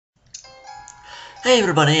Hey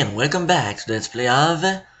everybody and welcome back to the Let's Play of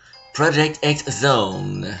Project X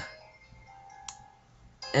Zone.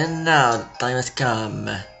 And now the time has come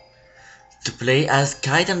to play as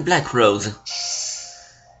Kite and Black Rose.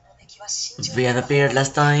 We had appeared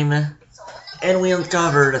last time and we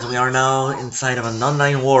uncovered that we are now inside of an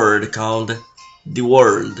online world called The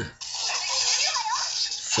World.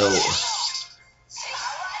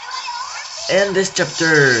 And this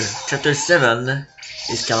chapter 7,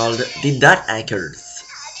 is called The Dot Hackers.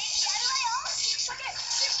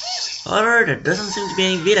 However, there doesn't seem to be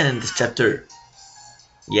any villain in this chapter.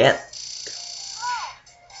 Yet.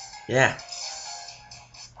 Yeah.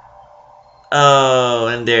 Oh,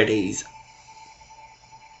 and there it is.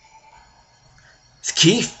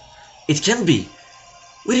 Skeith! It can't be!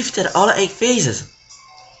 We defeated all 8 phases!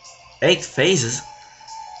 8 phases?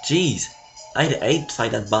 Jeez, I had 8 to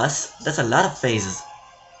fight that boss. That's a lot of phases.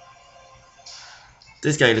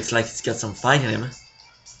 This guy looks like he's got some fight in him.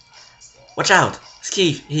 Watch out!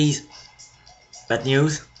 Skeith, he's... Bad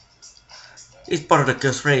news? He's part of the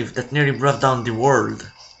curse wave that nearly brought down the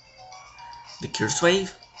world. The curse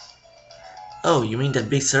wave? Oh, you mean that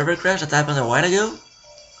big server crash that happened a while ago?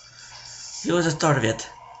 It was the start of it.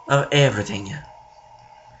 Of everything.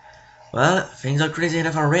 Well, things are crazy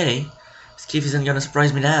enough already. Skeith isn't gonna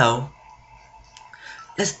surprise me now.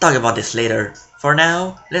 Let's talk about this later. For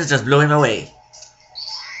now, let's just blow him away.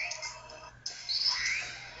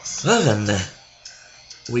 Well then,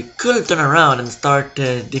 we could turn around and start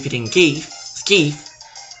defeating Skeith,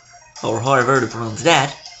 or however to pronounce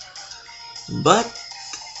that, but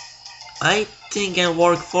I think I'll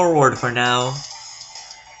walk forward for now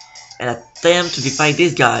and attempt to defeat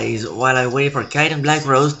these guys while I wait for Kite and Black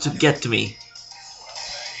Rose to get to me.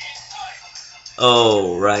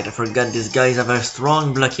 Oh right, I forgot these guys have a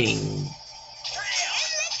strong blocking.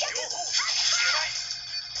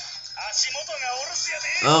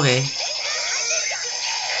 Okay.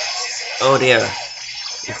 Oh dear.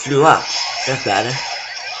 It flew up. That's bad.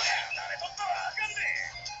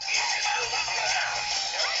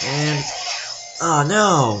 And... oh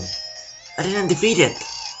no! I didn't defeat it!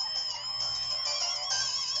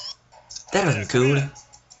 That wasn't cool.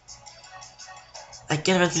 I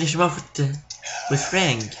can't even finish him off with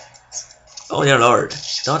Frank. Oh dear lord,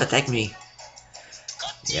 don't attack me.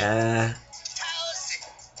 Yeah.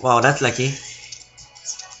 Wow, that's lucky.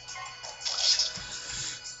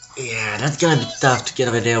 Yeah, that's gonna be tough to get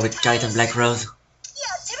over there with Kite and Black Rose.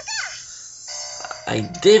 I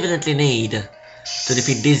definitely need to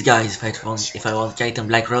defeat these guys if I want Kite and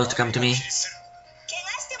Black Rose to come to me.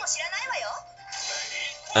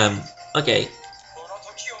 Okay.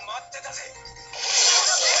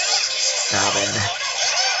 Now then.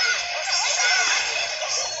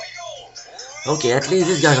 Okay, at least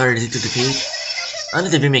these guys are easy to defeat. Only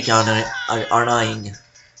the Mimic are annoying.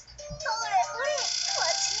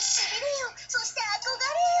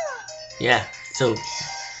 Yeah, so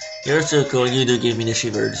you're so cool, you do give me the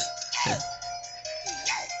shivers.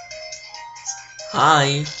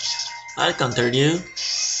 Hi, I'll counter you.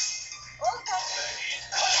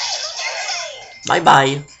 Bye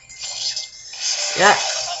bye. Yeah,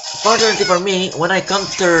 fortunately for me, when I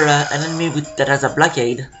counter an enemy that has a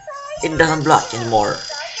blockade, it doesn't block anymore.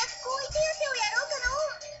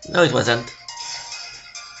 No, it wasn't.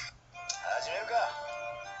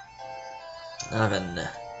 Now then.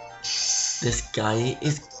 This guy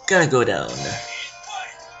is gonna go down.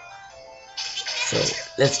 So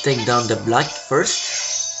let's take down the block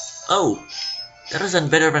first. Oh, that wasn't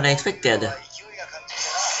better than I expected.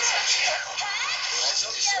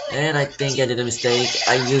 And I think I did a mistake.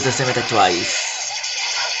 I used the same attack twice.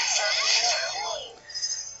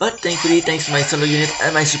 But thankfully, thanks to my solo unit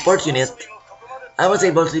and my support unit, I was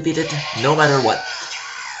able to defeat it no matter what.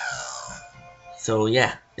 So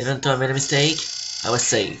yeah, even though I made a mistake, I was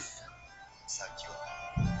safe.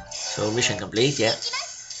 So mission complete, yeah.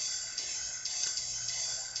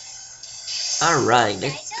 Alright,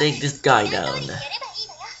 let's take this guy down.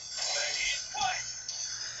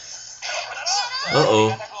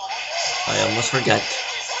 Uh-oh. I almost forgot.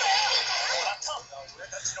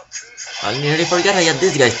 I nearly forgot I had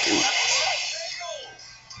these guys too.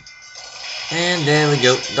 And there we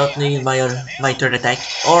go. Don't need my third attack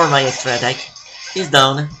or my extra attack. He's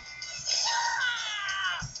down.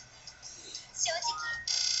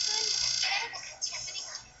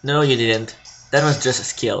 No, you didn't. That was just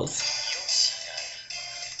skills.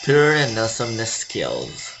 Pure and awesomeness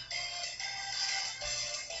skills.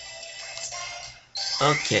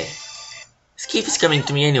 Okay. Skeith is coming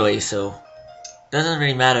to me anyway, so doesn't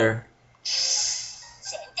really matter.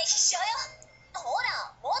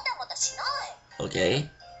 Okay.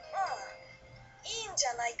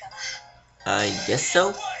 I guess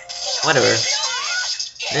so. Whatever.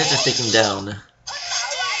 Let's just take him down.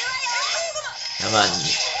 Come on.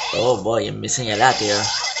 Oh boy, I'm missing a lot here.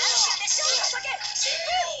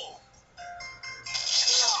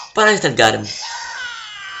 But I still got him.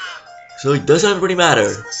 So it doesn't really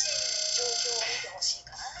matter.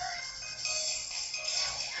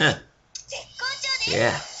 Huh.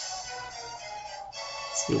 Yeah.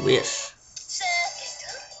 You wish.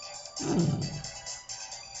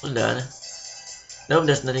 Hold on. Nope,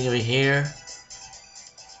 there's nothing over here.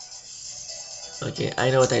 Okay, I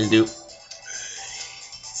know what I'll do.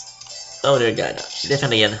 Oh, there, God.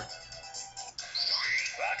 Defend again.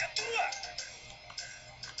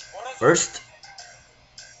 First.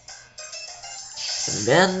 And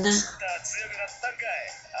then.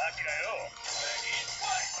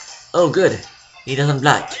 Oh, good. He doesn't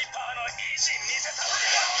block.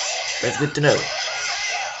 That's good to know.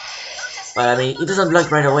 But I mean, he doesn't block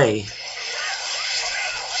right away.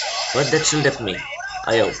 But that should help me.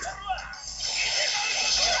 I hope.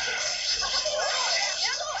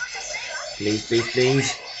 Please, please,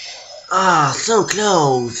 please. Ah, so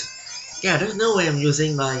close. Yeah, there's no way I'm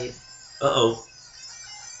using my... Uh-oh.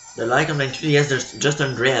 The light on my 3DS just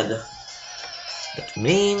turned red. That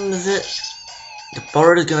means... the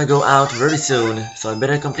power is gonna go out very soon, so I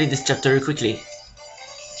better complete this chapter quickly.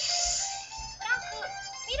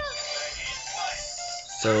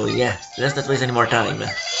 So yeah, let's not waste any more time.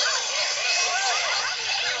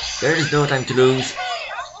 There is no time to lose.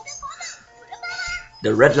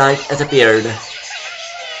 The red light has appeared.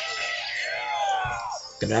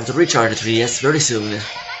 Gonna have to recharge the 3DS very soon.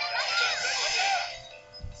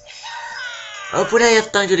 Hopefully I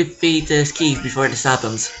have time to defeat Skeith before this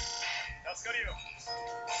happens.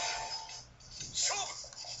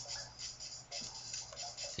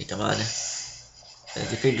 Okay, come on. Let's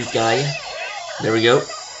defeat this guy. There we go.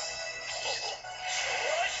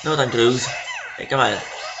 No time to lose. Hey, come on.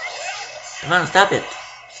 Come on, stop it.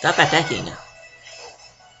 Stop attacking.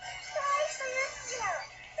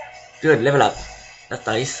 Good, level up. That's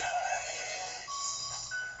nice.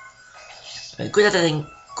 And quit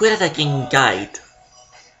attacking guide.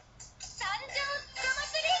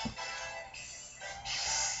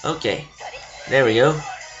 Okay. There we go.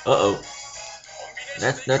 Uh-oh.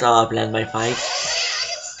 That's not how I planned my fight.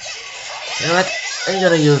 You know what? I'm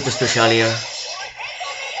gonna use the special here.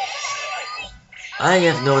 I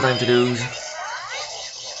have no time to lose.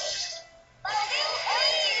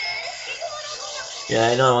 Yeah,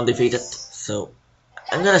 I know I won't defeat it, so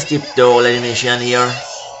I'm gonna skip the whole animation here.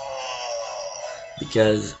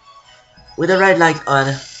 Because with the red light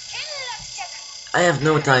on, I have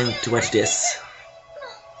no time to watch this.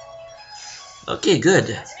 Okay, good.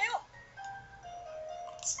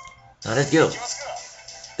 Now let's go.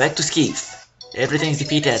 Back to Skeith. Everything's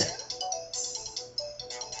defeated.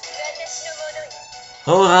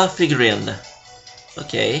 Hora figurine.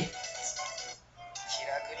 Okay.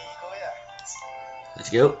 Let's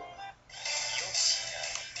go.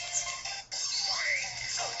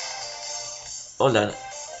 Hold on.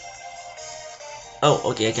 Oh,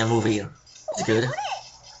 okay, I can move here. It's good.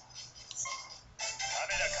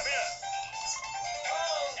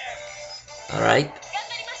 Alright.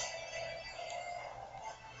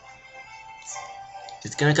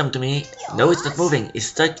 It's gonna come to me. No, it's not moving. It's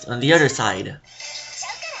stuck on the other side.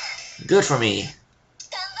 Good for me.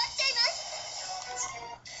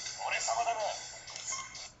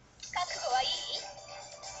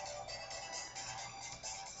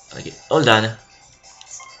 Okay, hold on.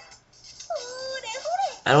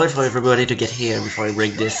 I'll wait for everybody to get here before I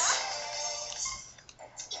break this.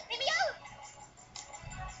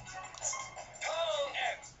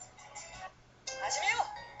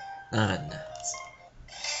 None.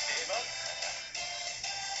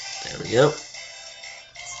 There we go.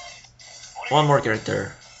 One more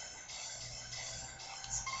character.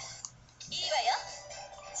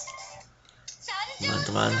 Come on,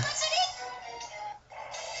 come on.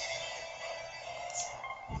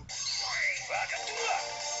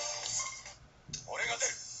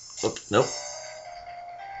 Oops, nope.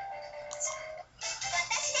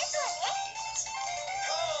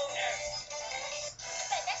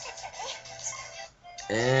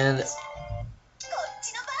 And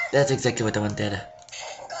that's exactly what I wanted.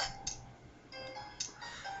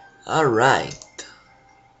 Alright.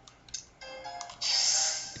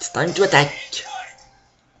 It's time to attack.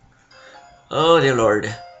 Oh dear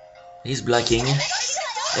lord. He's blocking.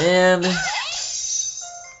 And...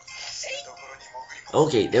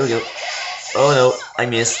 okay, there we go. Oh no, I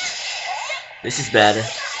missed. This is bad.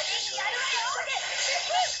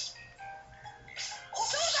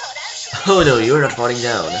 Oh no, you're not falling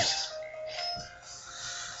down.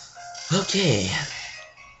 Okay.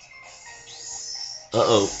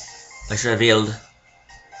 Uh-oh. I should have healed.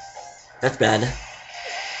 That's bad.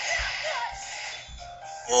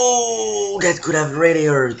 Oh, that could have really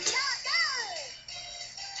hurt.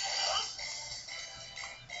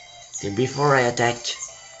 Okay, before I attack,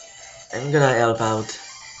 I'm gonna help out.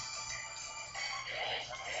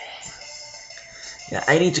 Yeah,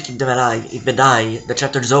 I need to keep them alive. If they die, the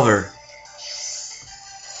chapter's over.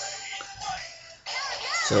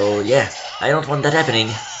 So yeah, I don't want that happening.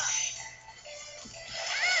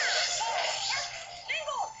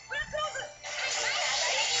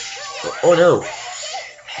 Oh no!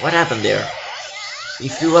 What happened there? He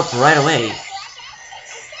flew up right away.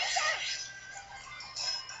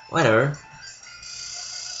 Whatever.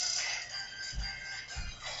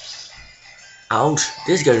 Ouch,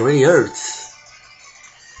 this guy really hurts.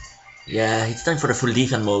 Yeah, it's time for the full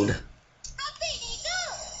defense mode.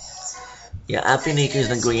 Yeah, Happy Nico is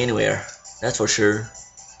not going anywhere. That's for sure.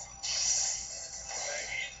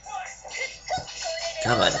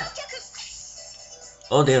 Come on.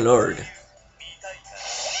 Oh dear lord.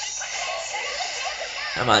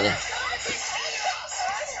 Come on.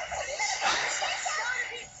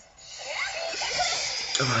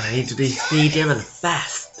 Come on, I need to defeat him and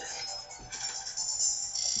fast.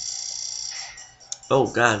 Oh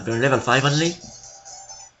god, we're level 5 only?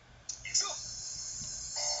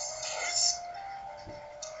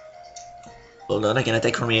 Hold on, I can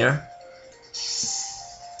attack from here.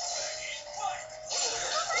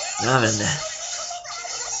 Now then.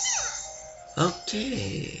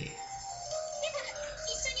 Okay.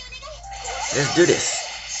 Let's do this.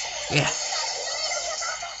 Yeah.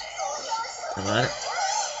 Come on.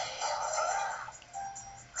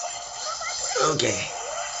 Okay.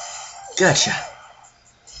 Gotcha.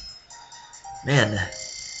 Man.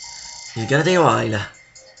 He's gonna take a while.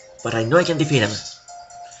 But I know I can defeat him.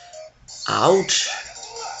 Ouch.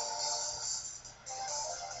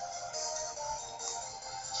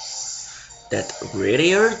 That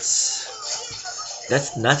really hurts.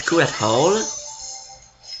 That's not cool at all.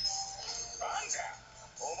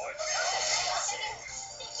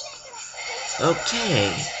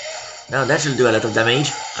 Okay. Now that should do a lot of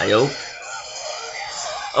damage, I hope.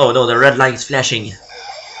 Oh no, the red light is flashing.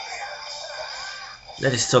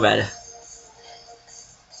 That is so bad.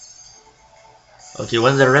 Okay,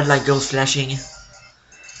 when the red light goes flashing,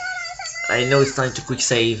 I know it's time to quick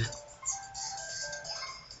save.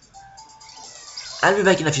 I'll be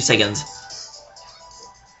back in a few seconds.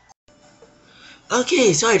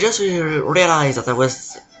 Okay, so I just realized that I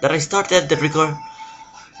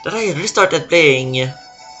restarted playing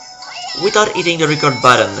without hitting the record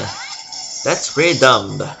button. That's really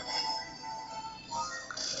dumb.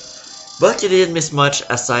 But you didn't miss much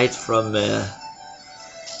aside from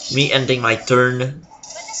me ending my turn.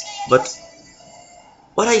 But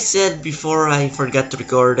what I said before I forgot to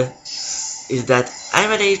record is that I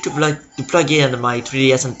managed to plug in my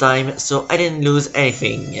 3DS in time, so I didn't lose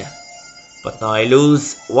anything. But now I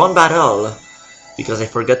lose one battle because I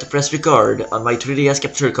forgot to press record on my 3DS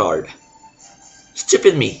capture card.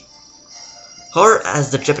 Stupid me. Or as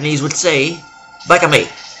the Japanese would say, bakame.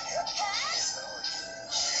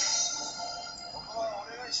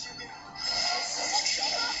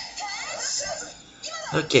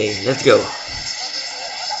 Okay, let's go.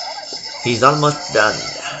 He's almost done.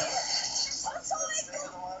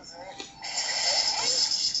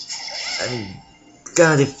 I'm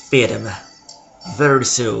gonna defeat him. Very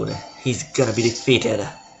soon, he's gonna be defeated.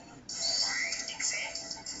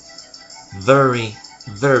 Very,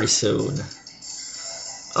 very soon.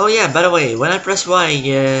 Oh yeah, by the way, when I press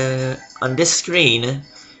Y on this screen,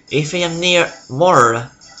 if I am near more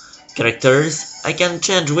characters, I can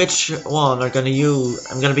change which one I'm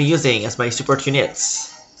gonna be using as my support units.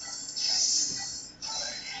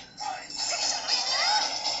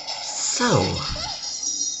 So,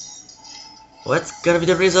 what's gonna be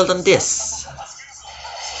the result on this?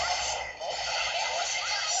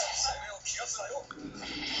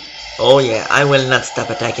 Oh yeah, I will not stop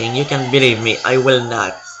attacking, you can believe me, I will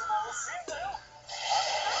not.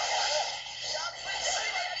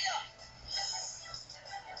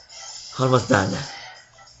 Almost done.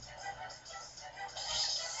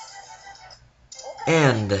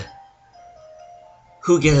 And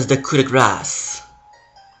who gets the coup de grace?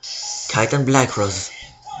 Kite and Black Rose.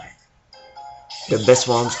 The best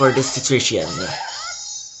ones for this situation.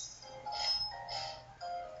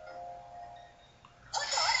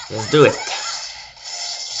 Let's do it.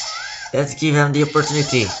 Let's give him the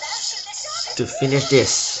opportunity to finish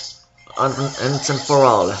this once and for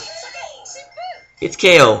all. It's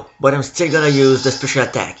KO, but I'm still gonna use the special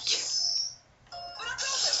attack.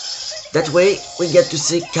 That way, we get to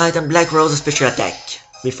see Kite and Black Rose's special attack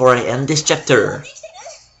before I end this chapter.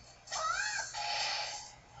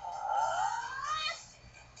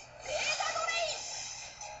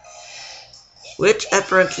 Which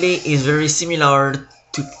apparently is very similar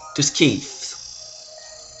to Skeith.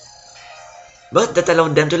 But that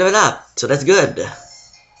allowed them to level up, so that's good.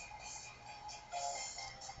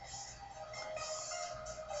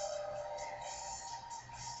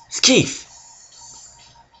 Skeith!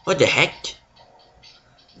 What the heck?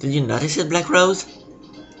 Did you notice it, Black Rose?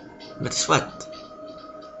 But what?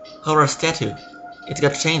 Horror statue. It's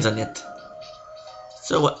got chains on it.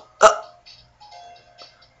 So what?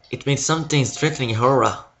 It means something's threatening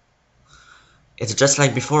Horror. It's just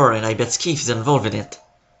like before, and I bet Skeith is involved in it.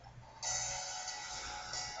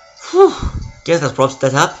 Whew, guess that props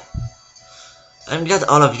that up. I'm glad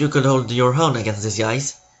all of you could hold your own against these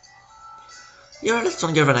guys. You're a lot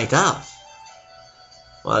stronger than I thought.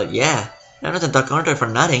 Well, yeah, I'm not a Dark Hunter for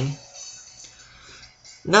nothing.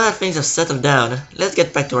 Now that things have settled down, let's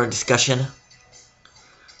get back to our discussion.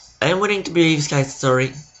 I am willing to believe Sky's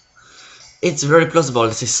story. It's very plausible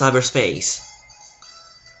this is cyberspace.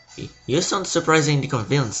 You sound surprisingly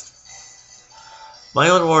convinced. My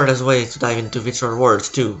own world has ways to dive into virtual worlds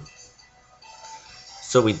too.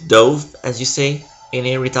 So we dove, as you say, in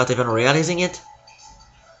here without even realizing it?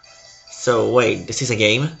 So wait, this is a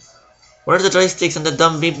game? Where are the joysticks and the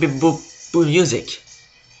dumb beep beep boop boop music?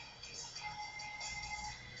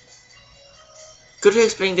 Could you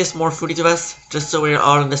explain this more fully to us, just so we're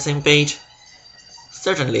all on the same page?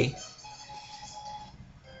 Certainly.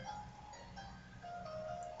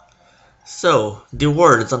 So, the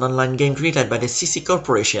world is an online game created by the CC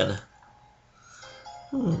Corporation.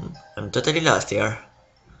 I'm totally lost here.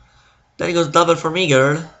 That goes double for me,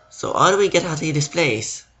 girl. So how do we get out of this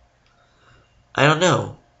place? I don't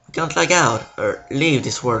know. We can't log out or leave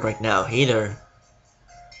this world right now either.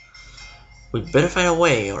 We better find a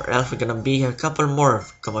way, or else we're gonna be a couple more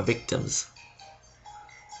coma victims.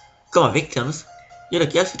 Coma victims? You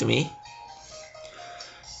look healthy to me.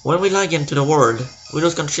 When we log into the world, we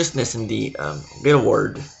lose consciousness in the real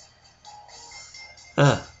world.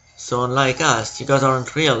 So unlike us, you guys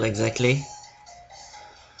aren't real exactly.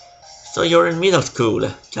 So you're in middle school,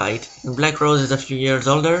 Kite, and Black Rose is a few years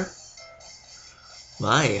older?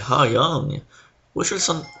 My, how young. We should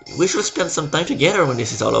spend some time together when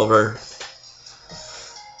this is all over.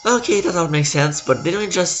 Okay, that all makes sense, but didn't we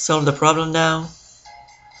just solve the problem now?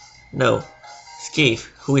 No. Skeith,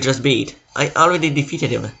 who we just beat, I already defeated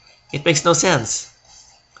him. It makes no sense.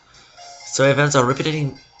 So events are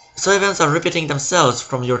repeating themselves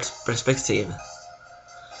from your perspective.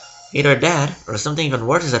 Either that, or something even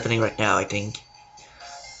worse is happening right now, I think.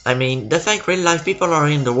 I mean, the fact real life people are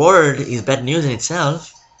in the world is bad news in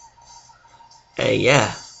itself. Hey,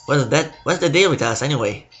 yeah, what's the deal with us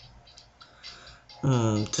anyway?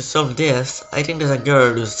 To solve this, I think there's a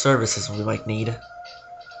girl whose services we might need.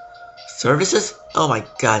 Services? Oh my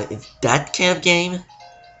god, is that kind of game?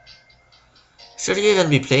 Should you even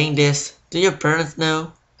be playing this? Do your parents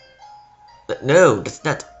know? But no, that's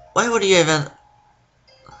not. Why would you even...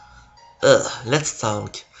 let's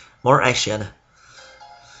talk. More action.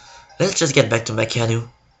 Let's just get back to my canoe.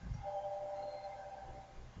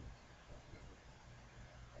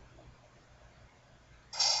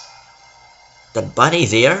 The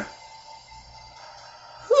bunny's here?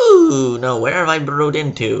 Whew, now where have I burrowed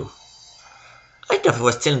into? I thought I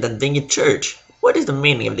was still in that dingy church. What is the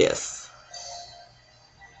meaning of this?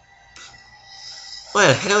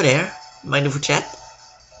 Well, hello there. Mind if we chat?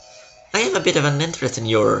 I have a bit of an interest in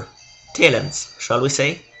your talents, shall we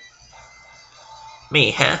say?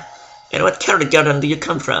 Me, huh? And what kindergarten do you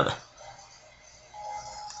come from?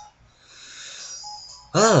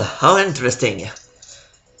 Well, how interesting.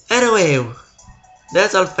 Anyway,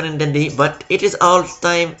 that's all fun and dandy, but it is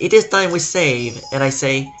time we save, and I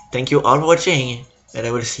say thank you all for watching, and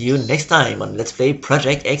I will see you next time on Let's Play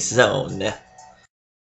Project X Zone.